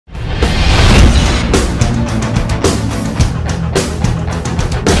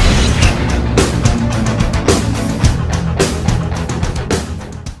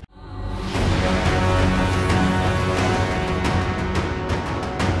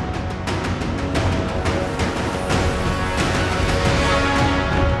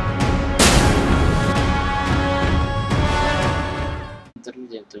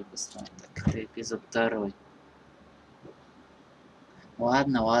второй.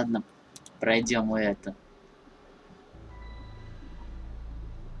 Ладно, ладно. Пройдем и это.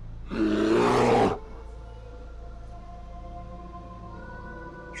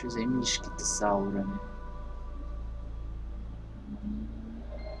 Что за мишки-то с аурами?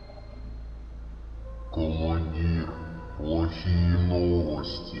 Командир, плохие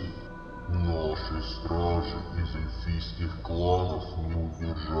новости. Наши стражи из эльфийских кланов не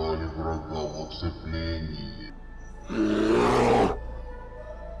удержали врага в оцеплении.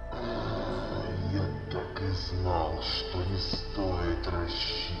 Я так и знал, что не стоит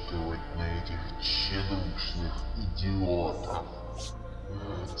рассчитывать на этих тщедушных идиотов.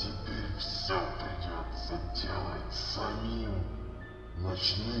 Теперь все придется делать самим.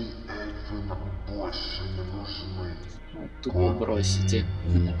 Ночные эльфы нам больше не нужны. Тупо бросите.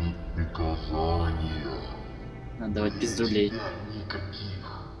 Будут приказания. Надо давать пиздулей.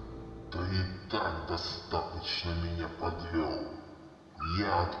 Никаких. Ты и так достаточно меня подвел.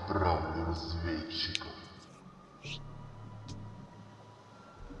 Я отправлю разведчиков.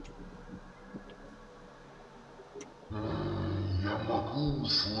 Я могу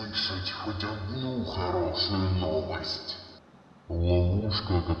услышать хоть одну хорошую новость.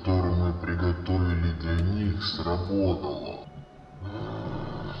 Ловушка, которую мы приготовили для них, сработала.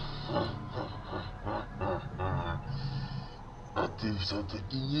 А ты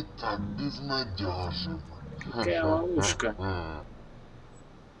все-таки не так безнадежен. Какая ловушка?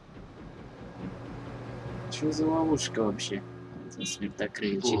 Что за ловушка вообще? Это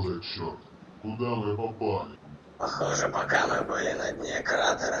смертокрыльчик. Что за черт? Куда мы попали? Похоже, пока мы были на дне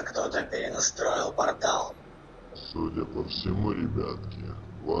кратера, кто-то перенастроил портал. Судя по всему, ребятки,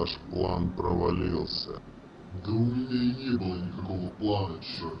 ваш план провалился. Да у меня и не было никакого плана,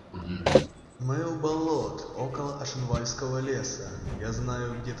 черт подери. Мы у болот, около Ашенвальского леса. Я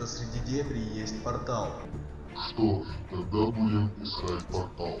знаю, где-то среди дебри есть портал. Что ж, тогда будем искать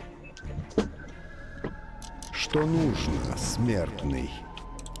портал. Что нужно, смертный?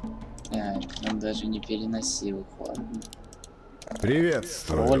 Так, он даже не переносил их, ладно.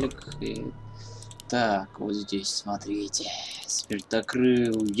 Приветствую. Ролик и... Так, вот здесь, смотрите.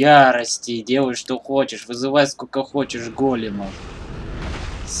 Смертокрыл, ярости, делай что хочешь, вызывай сколько хочешь големов.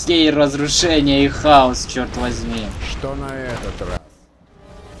 Сей разрушение и хаос, черт возьми. Что на этот раз?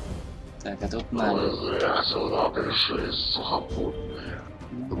 Так, а тут надо. Зря сюда пришли сухопутные.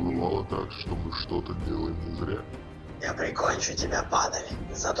 Бывало так, что мы что-то делаем не зря. Я прикончу тебя, падаль,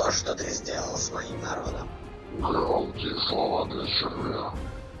 за то, что ты сделал с моим народом. Громкие слова для червя.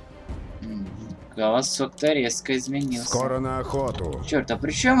 Голосок-то резко изменился. Скоро на охоту. Черт, а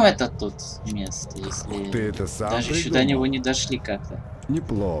при чем это тут место, если Ты это сам даже еще до придумал? него не дошли как-то?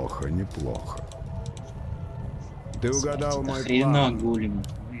 Неплохо, неплохо. Ты угадал мой Хрена план. голема.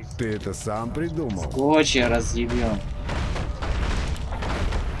 Ты это сам придумал? Клочья разъебем.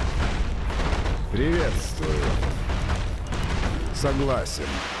 Приветствую. Согласен.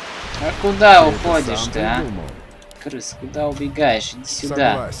 А куда Ты это уходишь сам ты, а? придумал? Крыс, куда убегаешь? Иди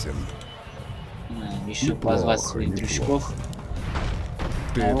сюда. Согласен. Решил Неплохо, позвать своих неплохо. дружков.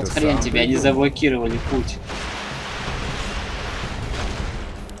 Ты А это вот хрен сам тебя, они придумал? заблокировали путь.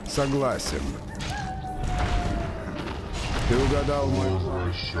 Согласен. Ты угадал мой план.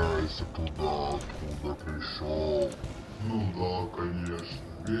 Возвращайся туда, откуда пришел. Ну да, конечно.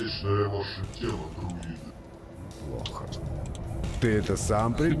 Вечное ваше тело, друиды. Плохо. Ты это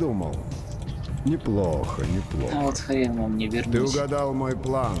сам придумал? Неплохо, А неплохо. вот хрен вам не Ты вернусь. угадал мой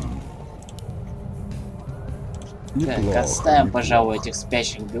план. Так, Неплохо, оставим, неплохо. пожалуй, этих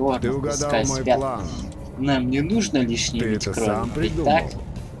спящих Ты биорнов, угадал пускай мой спят. план. Нам не нужно лишней Ты ведь это крови, сам ведь придумал?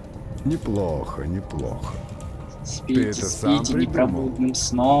 так? Неплохо, неплохо. Спите, это сам спите придумал? непробудным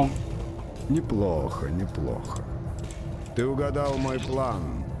сном. Неплохо, неплохо. Ты угадал мой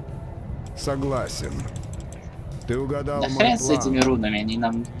план. Согласен. Ты угадал Да мой хрен план. с этими рунами, они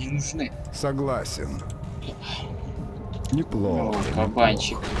нам не нужны. Согласен. О, Неплохо.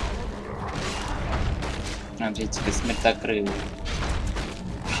 кабанчик. Смотрите-ка, смертокрылый.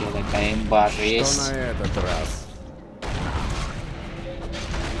 Вообще такая имба же Что есть. на этот раз?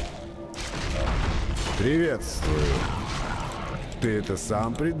 Приветствую. Ты это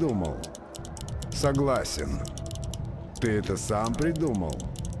сам придумал? Согласен. Ты это сам придумал?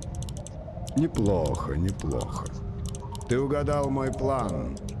 Неплохо, неплохо. Ты угадал мой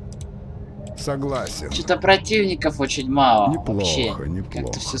план. Согласен. Что-то противников очень мало. Неплохо, вообще. неплохо.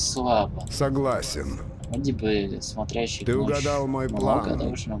 Как-то все слабо. Согласен. Вроде бы смотрящих Ты нож угадал мой много план.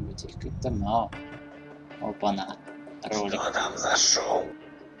 должно быть, или как-то мало. Опа-на. Ролик. Что там за шоу?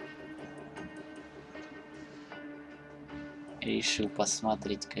 Решил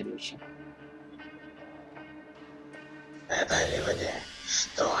посмотреть, короче. Это люди.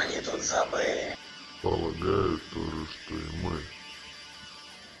 Что они тут забыли? Полагаю, то же, что и мы.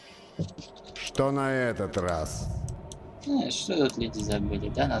 Что на этот раз? Что тут люди забыли?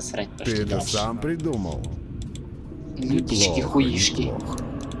 Да, насрать, Ты пошли это дальше. сам придумал? Людишки-хуишки. Неплохо.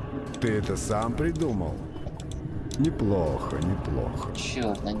 Ты это сам придумал? Неплохо, неплохо.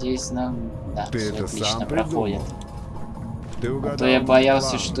 Черт, надеюсь, нам... Да, Ты все это отлично сам проходит. придумал? Ты угадал А то я мой боялся,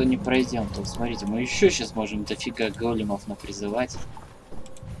 план. что не пройдем. Тут, смотрите, мы еще сейчас можем дофига големов напризывать.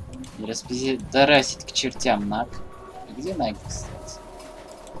 И распидорасить к чертям Наг. А где Наг, кстати?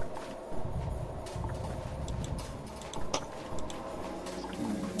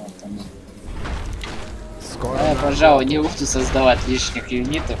 Вот они. Скоро Я, на пожалуй, не буду создавать лишних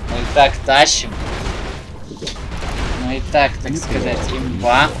юнитов. Мы и так тащим. Мы и так, так сказать,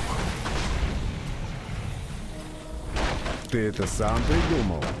 имба. Ты это сам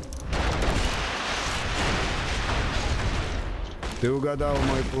придумал? Ты угадал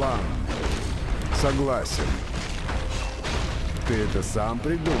мой план. Согласен. Ты это сам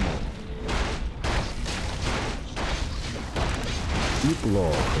придумал?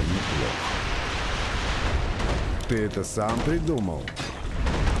 Неплохо, неплохо. Ты это сам придумал?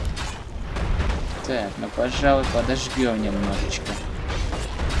 Так, ну, пожалуй, подожгем немножечко.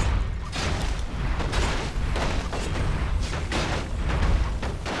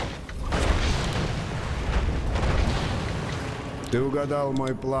 Ты угадал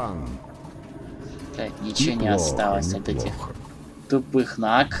мой план. Так, ничего не Неплохо, осталось от этих неплохо. тупых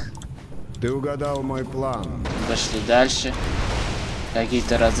Наг. Ты угадал мой план. Пошли дальше.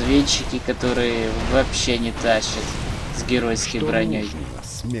 Какие-то разведчики, которые вообще не тащат с геройской Что броней. нужно,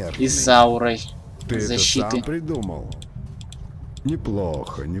 смертный? И с аурой Ты защиты. это сам придумал?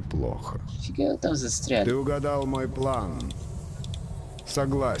 Неплохо, неплохо. Фига вы там застряли. Ты угадал мой план.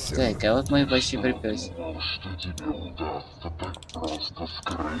 Согласен. Так, а вот мы почти приперся. Что тебе удастся так просто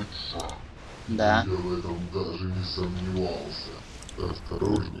скрыться? Да. Я в этом даже не сомневался.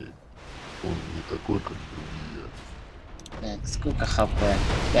 Осторожней, он не такой, как другие. Так, сколько хп?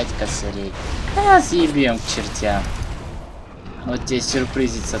 5 косарей. А, съебем к чертям. Вот тебе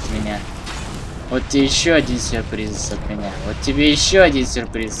сюрпризец от меня. Вот тебе еще один сюрпризец от меня. Вот тебе еще один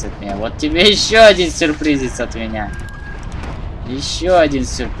сюрприз от меня. Вот тебе еще один сюрпризец от меня. Еще один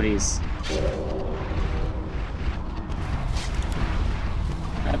сюрприз.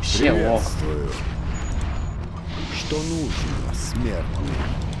 Вообще ох. Приветствую. Что нужно, смертный?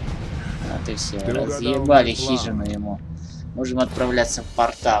 Вот и все. Ты угадал Разъебали мой план. хижину ему. Можем отправляться в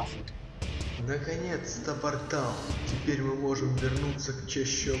портал. Наконец-то портал. Теперь мы можем вернуться к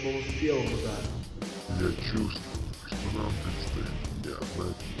чащобам Фелмуда. Я чувствую, что нам предстоит не одна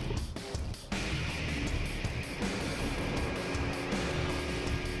битва.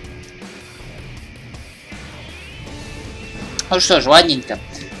 Ну что ж, ладненько.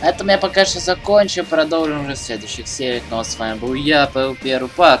 На этом я пока что закончу. Продолжим уже в следующих сериях. Ну а с вами был я, PavellGameChannel.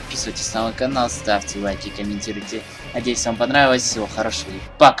 Подписывайтесь на мой канал, ставьте лайки, комментируйте. Надеюсь, вам понравилось. Всего хорошего и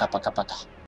пока-пока-пока.